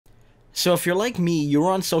So if you're like me, you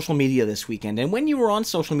were on social media this weekend, and when you were on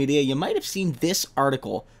social media, you might have seen this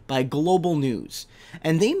article by Global News.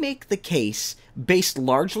 And they make the case, based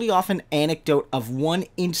largely off an anecdote of one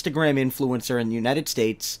Instagram influencer in the United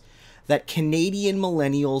States, that Canadian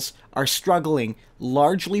millennials are struggling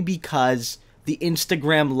largely because the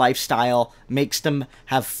Instagram lifestyle makes them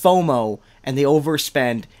have FOMO and they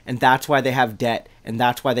overspend, and that's why they have debt, and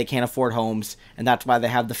that's why they can't afford homes, and that's why they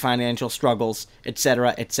have the financial struggles,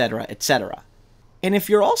 etc., etc., etc. And if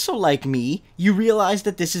you're also like me, you realize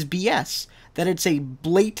that this is BS, that it's a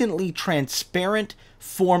blatantly transparent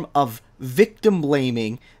form of victim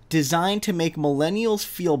blaming designed to make millennials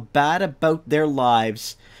feel bad about their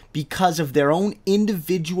lives because of their own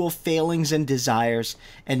individual failings and desires,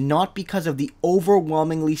 and not because of the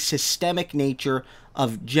overwhelmingly systemic nature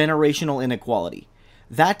of generational inequality.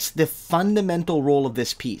 That's the fundamental role of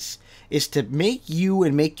this piece, is to make you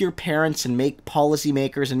and make your parents and make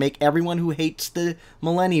policymakers and make everyone who hates the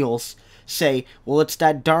millennials say, well, it's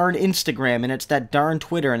that darn Instagram, and it's that darn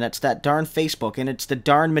Twitter, and it's that darn Facebook, and it's the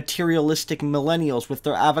darn materialistic millennials with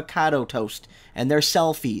their avocado toast and their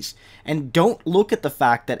selfies. And don't look at the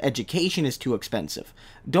fact that education is too expensive.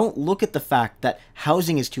 Don't look at the fact that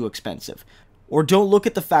housing is too expensive. Or don't look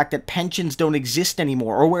at the fact that pensions don't exist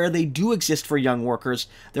anymore, or where they do exist for young workers,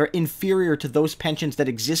 they're inferior to those pensions that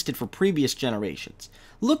existed for previous generations.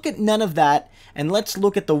 Look at none of that, and let's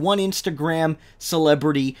look at the one Instagram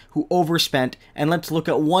celebrity who overspent, and let's look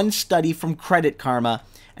at one study from Credit Karma,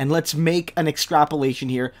 and let's make an extrapolation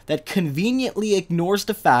here that conveniently ignores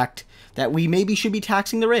the fact that we maybe should be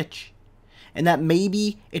taxing the rich, and that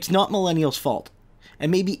maybe it's not millennials' fault,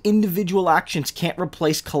 and maybe individual actions can't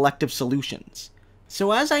replace collective solutions.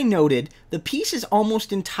 So as I noted, the piece is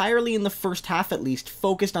almost entirely, in the first half at least,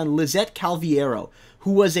 focused on Lizette Calviero,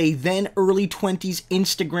 who was a then early 20s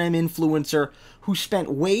Instagram influencer who spent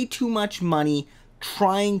way too much money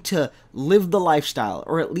trying to live the lifestyle,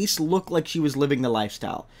 or at least look like she was living the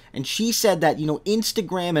lifestyle. And she said that,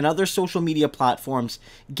 Instagram and other social media platforms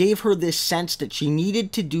gave her this sense that she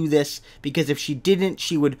needed to do this because if she didn't,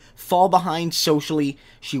 she would fall behind socially,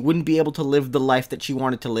 she wouldn't be able to live the life that she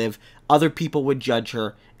wanted to live, other people would judge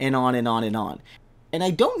her, and on and on and on. And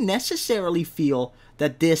I don't necessarily feel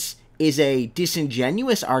that this is a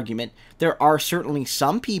disingenuous argument. There are certainly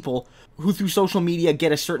some people who through social media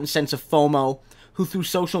get a certain sense of FOMO, who through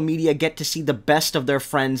social media get to see the best of their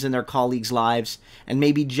friends and their colleagues' lives, and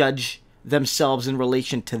maybe judge themselves in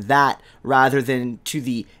relation to that rather than to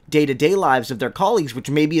the day-to-day lives of their colleagues, which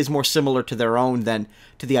maybe is more similar to their own than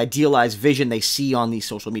to the idealized vision they see on these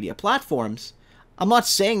social media platforms. I'm not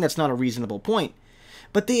saying that's not a reasonable point,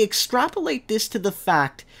 but they extrapolate this to the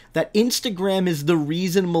fact that Instagram is the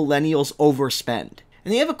reason millennials overspend.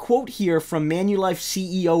 And they have a quote here from Manulife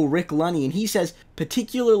CEO Rick Lunny, and he says,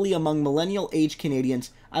 particularly among millennial-age Canadians,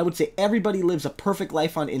 I would say everybody lives a perfect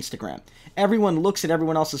life on Instagram. Everyone looks at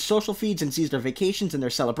everyone else's social feeds and sees their vacations and their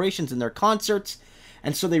celebrations and their concerts,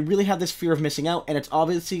 and so they really have this fear of missing out, and it's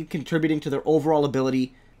obviously contributing to their overall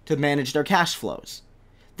ability to manage their cash flows.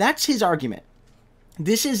 That's his argument.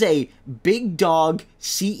 This is a big dog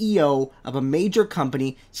CEO of a major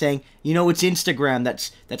company saying, it's Instagram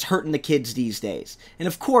that's hurting the kids these days. And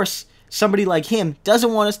of course, somebody like him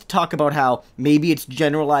doesn't want us to talk about how maybe it's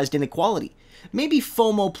generalized inequality. Maybe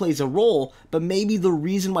FOMO plays a role, but maybe the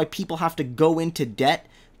reason why people have to go into debt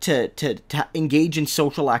to engage in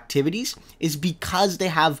social activities is because they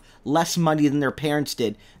have less money than their parents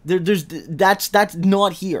did. That's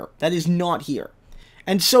not here. That is not here.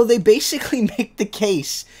 And so they basically make the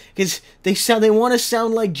case, because they want to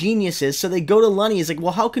sound like geniuses, so they go to Lunny. He's like,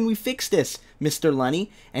 well, how can we fix this, Mr. Lunny?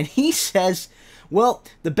 And he says, well,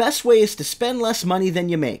 the best way is to spend less money than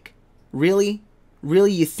you make. Really?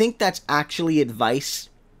 Really? You think that's actually advice?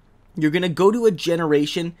 You're going to go to a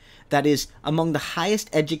generation that is among the highest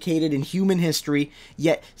educated in human history,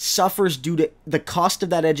 yet suffers due to the cost of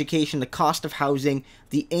that education, the cost of housing,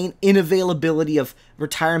 the inavailability of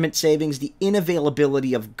retirement savings, the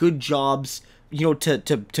inavailability of good jobs,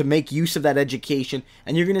 to make use of that education.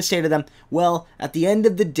 And you're going to say to them, well, at the end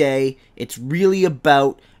of the day, it's really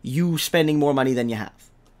about you spending more money than you have.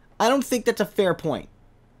 I don't think that's a fair point.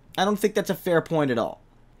 I don't think that's a fair point at all.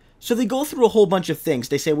 So they go through a whole bunch of things.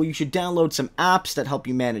 They say, well, you should download some apps that help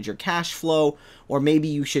you manage your cash flow, or maybe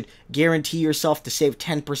you should guarantee yourself to save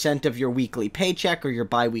 10% of your weekly paycheck or your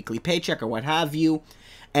bi-weekly paycheck or what have you,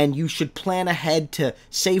 and you should plan ahead to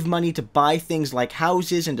save money to buy things like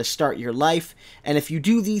houses and to start your life, and if you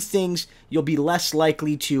do these things, you'll be less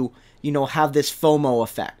likely to, have this FOMO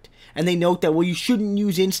effect. And they note that, well, you shouldn't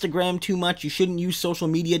use Instagram too much, you shouldn't use social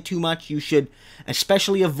media too much, you should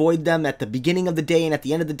especially avoid them at the beginning of the day and at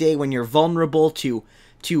the end of the day when you're vulnerable to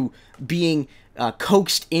being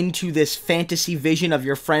coaxed into this fantasy vision of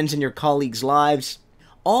your friends and your colleagues' lives.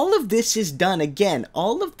 All of this is done, again,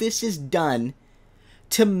 all of this is done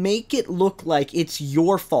to make it look like it's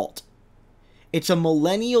your fault. It's a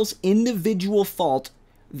millennial's individual fault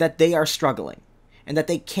that they are struggling and that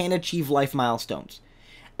they can't achieve life milestones.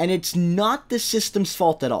 And it's not the system's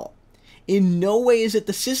fault at all. In no way is it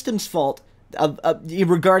the system's fault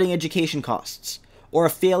regarding education costs, or a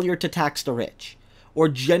failure to tax the rich, or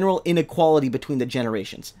general inequality between the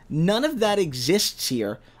generations. None of that exists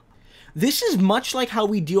here. This is much like how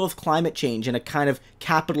we deal with climate change in a kind of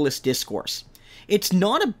capitalist discourse. It's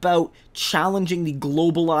not about challenging the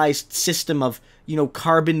globalized system of,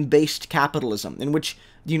 carbon-based capitalism, in which,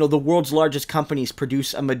 the world's largest companies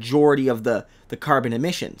produce a majority of the carbon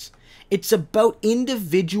emissions. It's about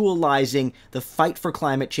individualizing the fight for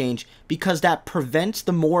climate change because that prevents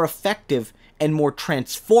the more effective and more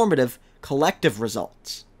transformative collective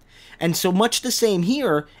results. And so much the same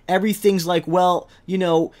here, everything's like, well,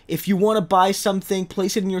 if you want to buy something,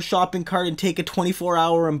 place it in your shopping cart and take a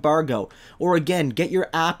 24-hour embargo. Or again, get your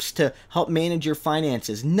apps to help manage your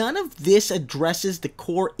finances. None of this addresses the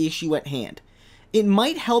core issue at hand. It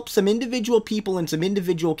might help some individual people in some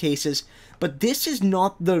individual cases, but this is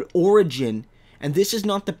not the origin, and this is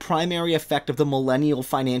not the primary effect of the millennial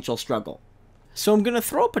financial struggle. So I'm going to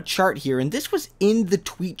throw up a chart here, and this was in the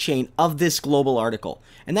tweet chain of this global article.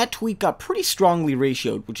 And that tweet got pretty strongly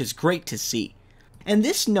ratioed, which is great to see. And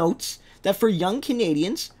this notes that for young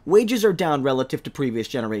Canadians, wages are down relative to previous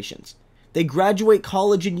generations. They graduate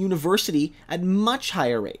college and university at much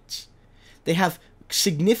higher rates. They have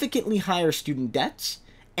significantly higher student debts,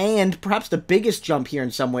 and perhaps the biggest jump here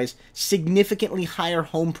in some ways, significantly higher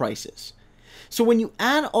home prices. So when you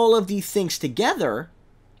add all of these things together,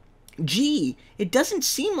 gee, it doesn't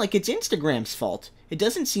seem like it's Instagram's fault. It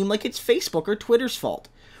doesn't seem like it's Facebook or Twitter's fault.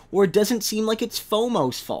 Or it doesn't seem like it's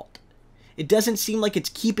FOMO's fault. It doesn't seem like it's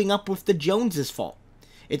keeping up with the Joneses' fault.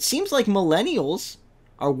 It seems like millennials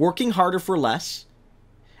are working harder for less,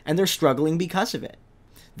 and they're struggling because of it.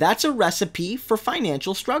 That's a recipe for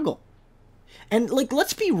financial struggle. And,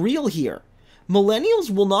 let's be real here. Millennials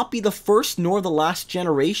will not be the first nor the last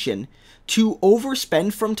generation to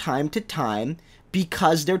overspend from time to time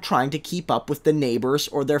because they're trying to keep up with the neighbors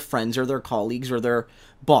or their friends or their colleagues or their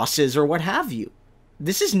bosses or what have you.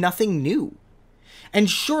 This is nothing new. And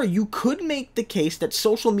sure, you could make the case that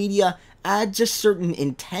social media adds a certain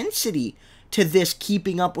intensity to this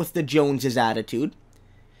keeping up with the Joneses attitude,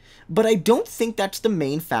 but I don't think that's the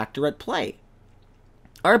main factor at play.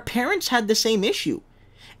 Our parents had the same issue,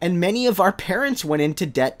 and many of our parents went into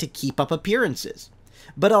debt to keep up appearances.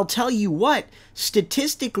 But I'll tell you what,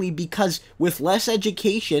 statistically, because with less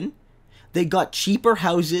education, they got cheaper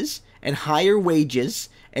houses and higher wages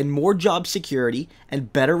and more job security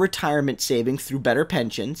and better retirement savings through better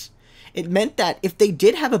pensions, it meant that if they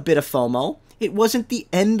did have a bit of FOMO, it wasn't the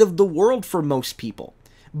end of the world for most people.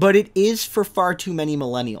 But it is for far too many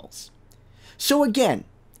millennials. So again,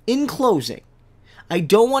 in closing, I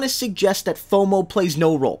don't want to suggest that FOMO plays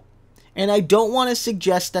no role. And I don't want to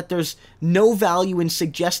suggest that there's no value in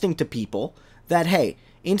suggesting to people that, hey,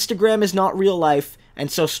 Instagram is not real life, and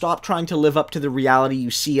so stop trying to live up to the reality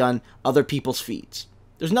you see on other people's feeds.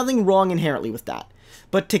 There's nothing wrong inherently with that.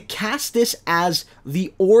 But to cast this as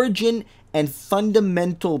the origin and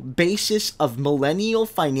fundamental basis of millennial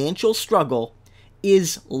financial struggle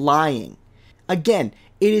is lying. Again,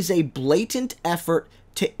 it is a blatant effort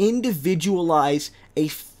to individualize a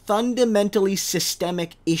fundamentally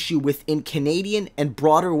systemic issue within Canadian and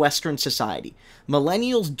broader Western society.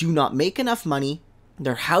 Millennials do not make enough money,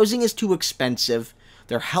 their housing is too expensive,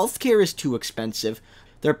 their healthcare is too expensive,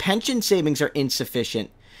 their pension savings are insufficient,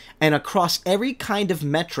 and across every kind of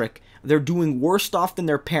metric, they're doing worse off than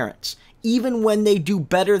their parents, even when they do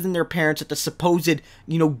better than their parents at the supposed,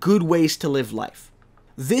 good ways to live life.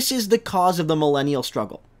 This is the cause of the millennial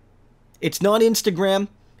struggle. It's not Instagram,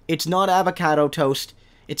 it's not avocado toast,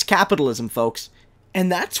 it's capitalism, folks.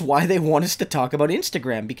 And that's why they want us to talk about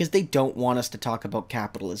Instagram, because they don't want us to talk about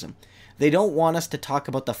capitalism. They don't want us to talk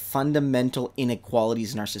about the fundamental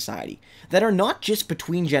inequalities in our society that are not just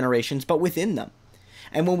between generations, but within them.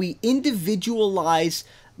 And when we individualize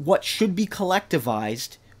what should be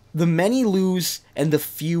collectivized, the many lose and the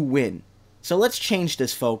few win. So let's change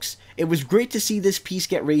this, folks. It was great to see this piece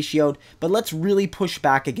get ratioed, but let's really push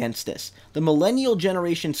back against this. The millennial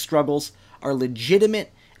generation struggles are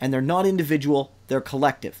legitimate, and they're not individual, they're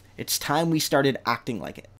collective. It's time we started acting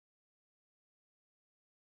like it.